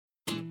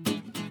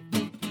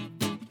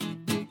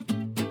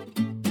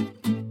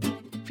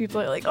people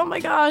are like, oh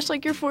my gosh,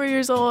 like you're 4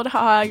 years old,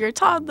 haha, you're a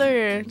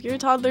toddler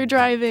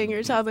driving,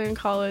 you're a toddler in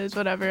college,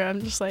 whatever.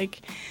 I'm just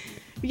like,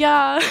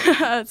 yeah,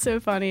 it's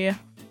so funny.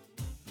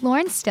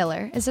 Lauren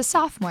Stiller is a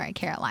sophomore at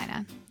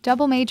Carolina,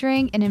 double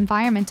majoring in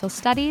environmental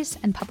studies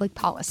and public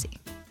policy.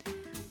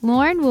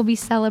 Lauren will be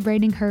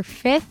celebrating her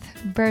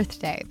 5th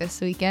birthday this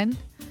weekend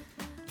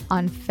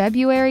on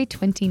February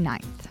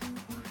 29th.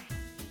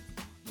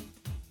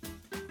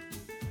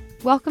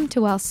 Welcome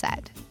to Well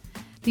Said,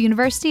 the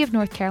University of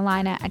North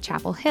Carolina at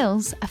Chapel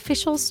Hill's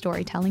official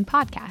storytelling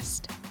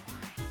podcast.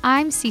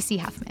 I'm Cece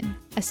Huffman,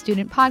 a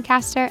student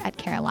podcaster at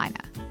Carolina.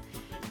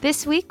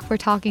 This week, we're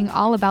talking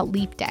all about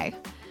Leap Day.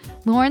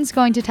 Lauren's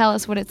going to tell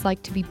us what it's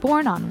like to be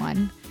born on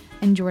one,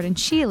 and Jordan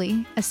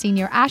Sheely, a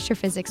senior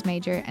astrophysics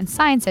major and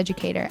science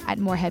educator at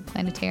Morehead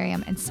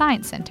Planetarium and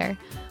Science Center,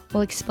 will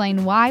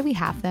explain why we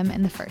have them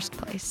in the first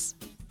place.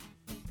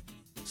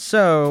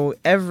 So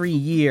every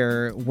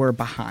year, we're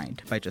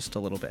behind by just a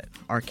little bit.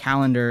 Our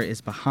calendar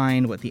is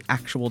behind what the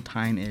actual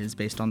time is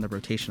based on the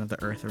rotation of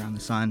the Earth around the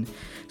sun.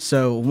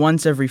 So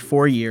once every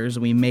 4 years,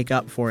 we make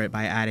up for it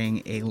by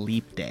adding a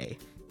leap day.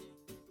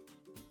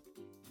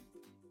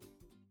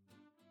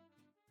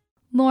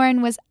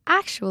 Lauren was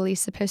actually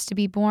supposed to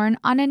be born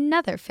on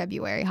another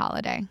February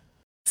holiday.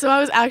 So I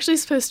was actually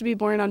supposed to be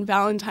born on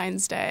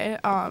Valentine's Day,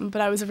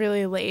 but I was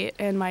really late,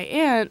 and my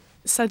aunt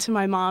said to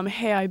my mom,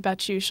 hey, I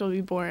bet you she'll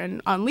be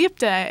born on Leap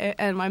Day,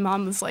 and my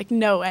mom was like,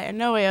 no way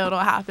it'll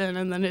happen,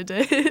 and then it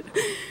did.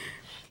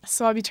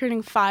 So I'll be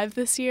turning 5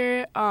 this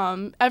year.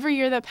 Every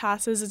year that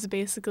passes is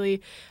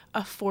basically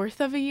a fourth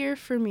of a year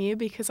for me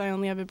because I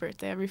only have a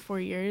birthday every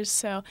 4 years.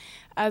 So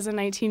as a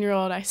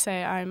 19-year-old, I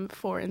say I'm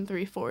 4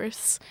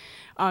 3/4,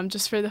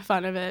 just for the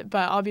fun of it.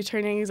 But I'll be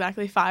turning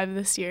exactly 5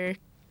 this year.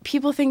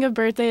 People think of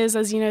birthdays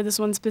as, this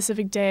one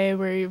specific day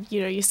where,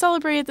 you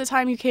celebrate the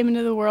time you came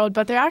into the world,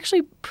 but they're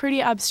actually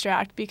pretty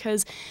abstract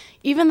because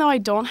even though I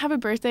don't have a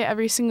birthday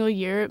every single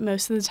year,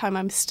 most of the time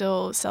I'm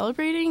still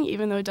celebrating,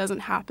 even though it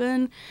doesn't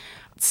happen.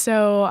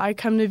 So I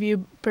come to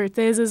view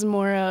birthdays as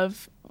more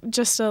of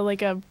just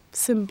a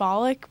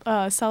symbolic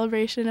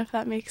celebration, if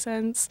that makes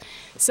sense.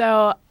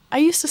 So I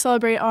used to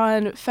celebrate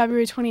on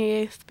February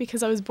 28th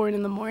because I was born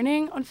in the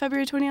morning on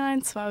February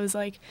 29th. So I was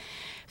like,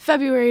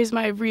 February is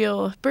my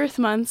real birth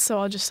month, so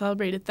I'll just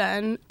celebrate it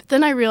then. But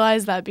then I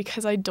realized that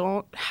because I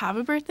don't have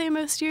a birthday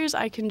most years,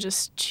 I can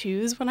just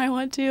choose when I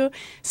want to.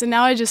 So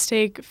now I just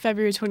take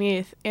February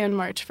 28th and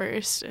March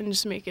 1st and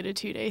just make it a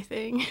 2-day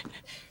thing.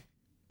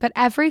 But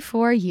every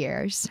 4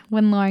 years,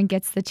 when Lauren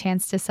gets the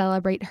chance to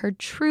celebrate her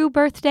true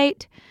birth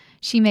date,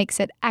 she makes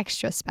it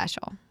extra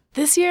special.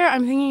 This year,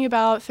 I'm thinking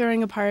about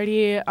throwing a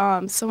party.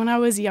 So when I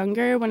was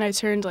younger, when I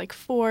turned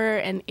 4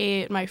 and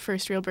 8, my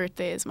first real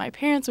birthdays, my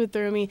parents would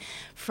throw me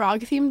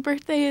frog-themed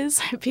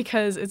birthdays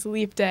because it's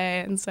Leap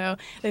Day, and so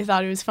they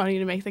thought it was funny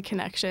to make the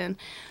connection.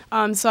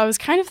 So I was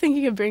kind of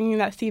thinking of bringing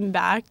that theme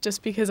back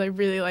just because I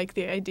really like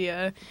the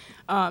idea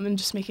and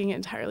just making it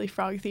entirely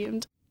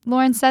frog-themed.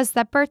 Lauren says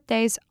that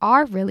birthdays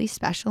are really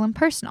special and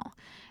personal,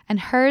 and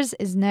hers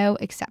is no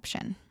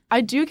exception. I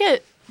do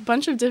get a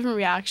bunch of different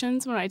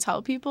reactions when I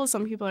tell people.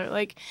 Some people are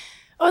like,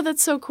 oh,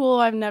 that's so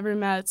cool. I've never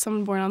met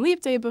someone born on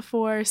Leap Day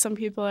before. Some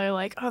people are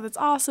like, oh, that's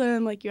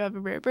awesome. Like, you have a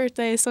rare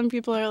birthday. Some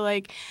people are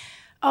like,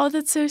 oh,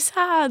 that's so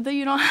sad that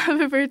you don't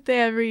have a birthday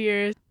every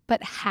year.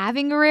 But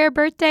having a rare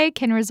birthday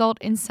can result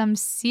in some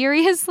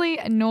seriously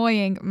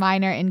annoying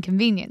minor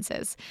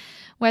inconveniences,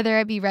 whether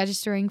it be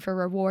registering for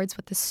rewards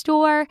with the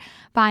store,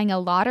 buying a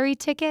lottery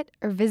ticket,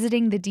 or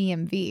visiting the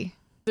DMV.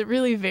 It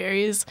really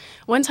varies.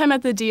 One time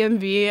at the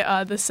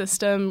DMV, the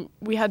system,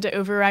 we had to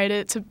override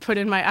it to put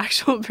in my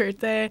actual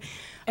birthday.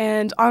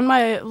 And on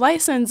my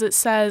license, it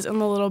says in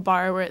the little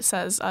bar where it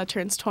says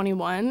turns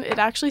 21, it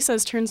actually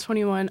says turns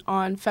 21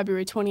 on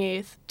February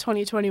 28th,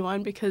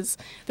 2021, because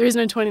there is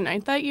no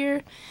 29th that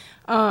year.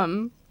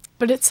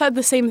 But it said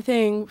the same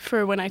thing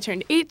for when I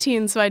turned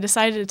 18, so I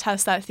decided to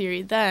test that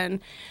theory then.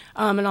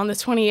 And on the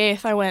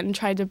 28th, I went and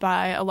tried to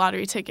buy a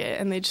lottery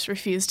ticket, and they just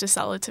refused to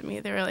sell it to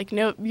me. They were like,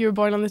 nope, you were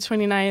born on the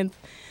 29th.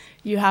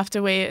 You have to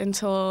wait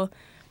until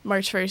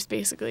March 1st,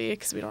 basically,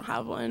 because we don't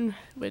have one,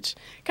 which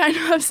kind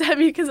of upset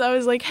me because I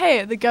was like,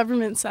 hey, the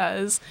government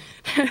says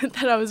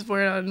that I was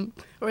born on,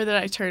 or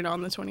that I turned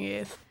on the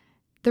 28th.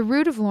 The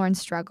root of Lauren's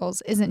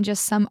struggles isn't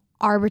just some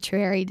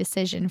arbitrary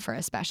decision for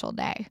a special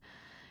day.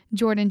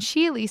 Jordan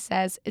Sheely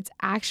says it's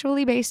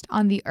actually based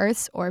on the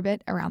Earth's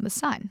orbit around the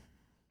sun.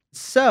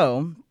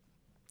 So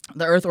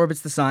the Earth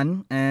orbits the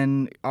sun,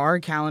 and our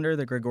calendar,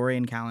 the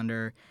Gregorian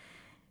calendar,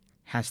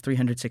 has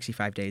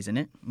 365 days in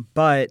it.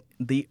 But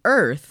the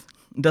Earth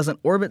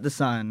doesn't orbit the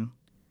sun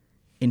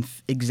in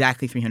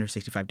exactly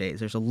 365 days.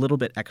 There's a little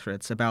bit extra.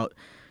 It's about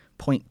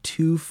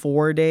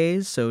 0.24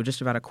 days, so just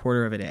about a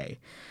quarter of a day.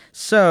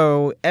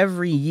 So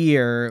every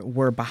year,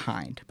 we're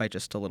behind by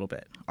just a little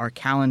bit. Our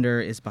calendar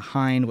is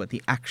behind what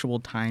the actual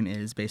time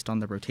is based on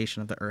the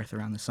rotation of the Earth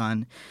around the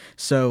sun.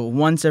 So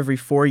once every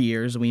 4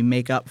 years, we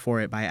make up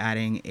for it by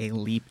adding a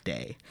leap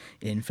day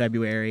in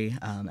February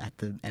at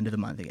the end of the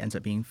month. It ends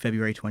up being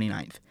February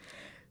 29th.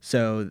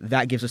 So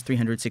that gives us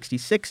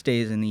 366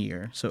 days in the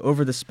year. So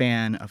over the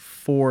span of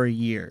 4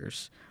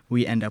 years,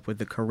 we end up with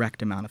the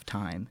correct amount of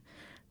time,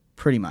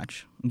 pretty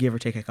much, give or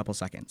take a couple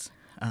seconds,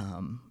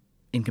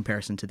 in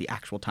comparison to the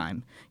actual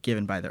time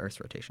given by the Earth's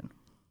rotation.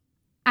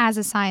 As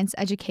a science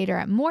educator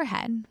at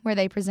Morehead, where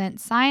they present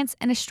science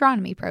and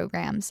astronomy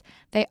programs,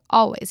 they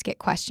always get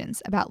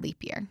questions about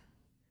leap year.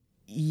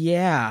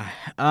 Yeah,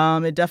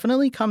 it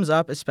definitely comes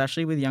up,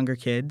 especially with younger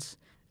kids.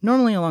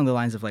 Normally along the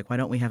lines of like, why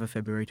don't we have a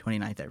February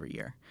 29th every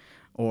year?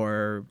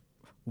 Or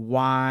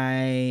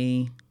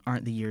why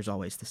aren't the years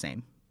always the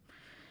same?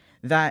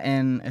 That,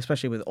 and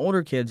especially with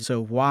older kids,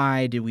 so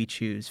why did we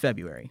choose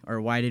February?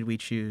 Or why did we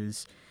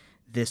choose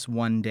this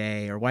one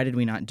day? Or why did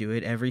we not do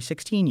it every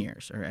 16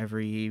 years or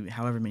every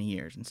however many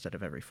years instead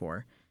of every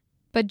 4?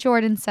 But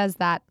Jordan says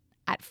that,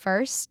 at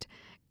first,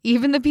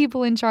 even the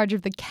people in charge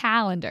of the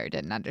calendar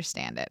didn't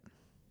understand it.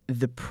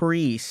 The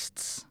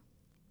priests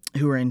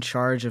who were in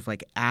charge of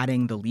like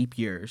adding the leap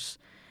years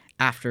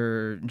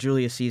after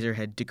Julius Caesar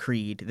had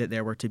decreed that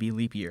there were to be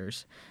leap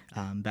years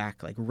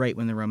back like right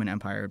when the Roman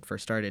Empire had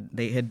first started,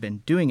 they had been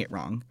doing it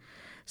wrong.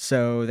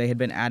 So they had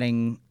been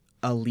adding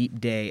a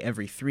leap day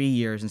every 3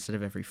 years instead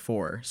of every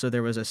 4. So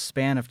there was a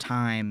span of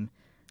time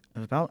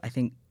of about, I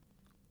think,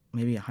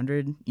 maybe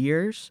 100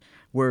 years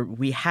where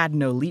we had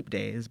no leap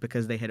days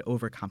because they had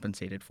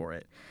overcompensated for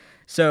it.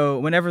 So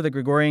whenever the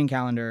Gregorian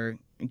calendar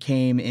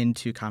came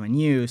into common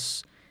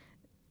use,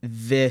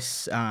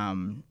 this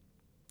kind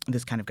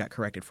of got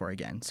corrected for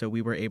again. So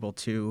we were able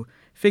to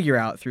figure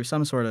out through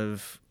some sort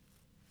of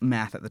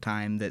math at the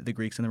time that the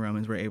Greeks and the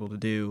Romans were able to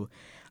do,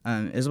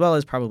 as well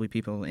as probably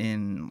people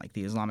in like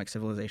the Islamic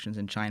civilizations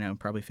in China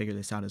probably figured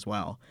this out as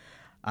well.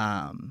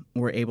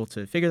 We're able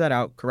to figure that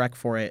out, correct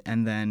for it,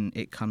 and then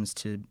it comes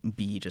to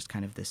be just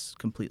kind of this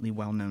completely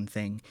well-known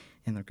thing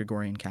in the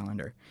Gregorian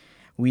calendar.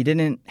 We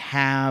didn't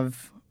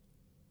have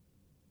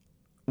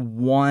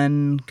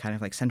one kind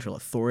of like central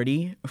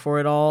authority for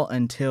it all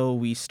until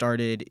we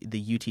started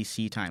the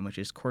UTC time, which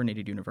is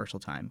Coordinated Universal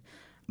Time.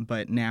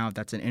 But now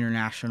that's an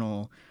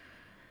international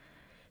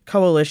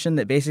coalition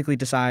that basically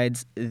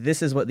decides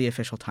this is what the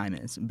official time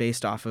is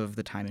based off of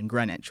the time in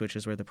Greenwich, which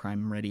is where the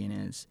prime meridian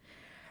is.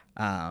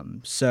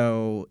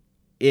 So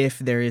if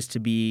there is to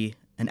be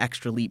an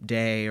extra leap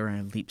day or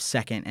a leap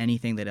second,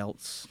 anything that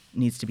else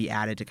needs to be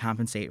added to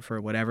compensate for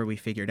whatever we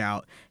figured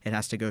out, it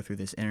has to go through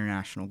this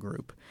international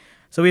group.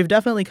 So we've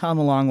definitely come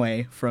a long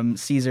way from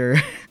Caesar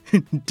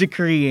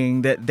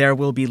decreeing that there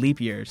will be leap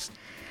years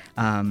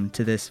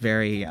to this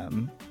very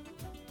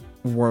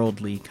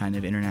worldly kind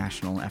of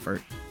international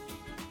effort.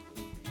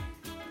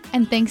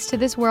 And thanks to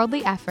this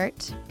worldly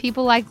effort,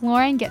 people like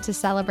Lauren get to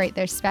celebrate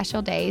their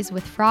special days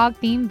with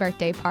frog-themed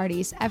birthday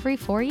parties every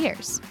 4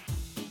 years.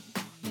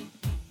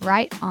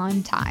 Right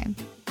on time.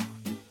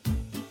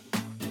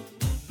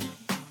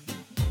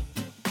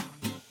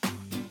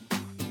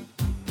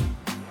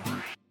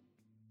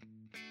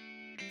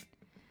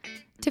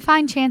 To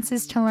find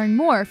chances to learn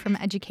more from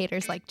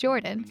educators like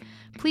Jordan,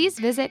 please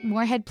visit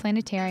Morehead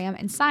Planetarium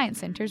and Science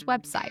Center's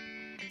website,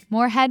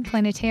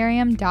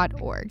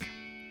 moreheadplanetarium.org.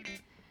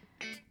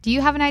 Do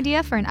you have an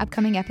idea for an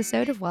upcoming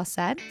episode of Well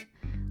Said?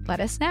 Let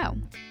us know.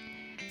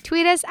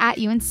 Tweet us at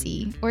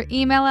UNC or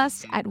email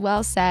us at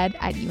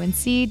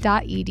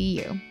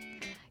wellsaid@unc.edu.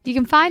 You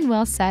can find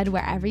Well Said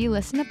wherever you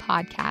listen to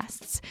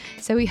podcasts,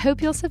 so we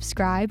hope you'll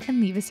subscribe and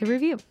leave us a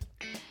review.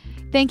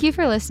 Thank you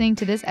for listening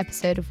to this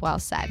episode of Well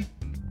Said.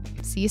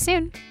 See you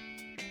soon.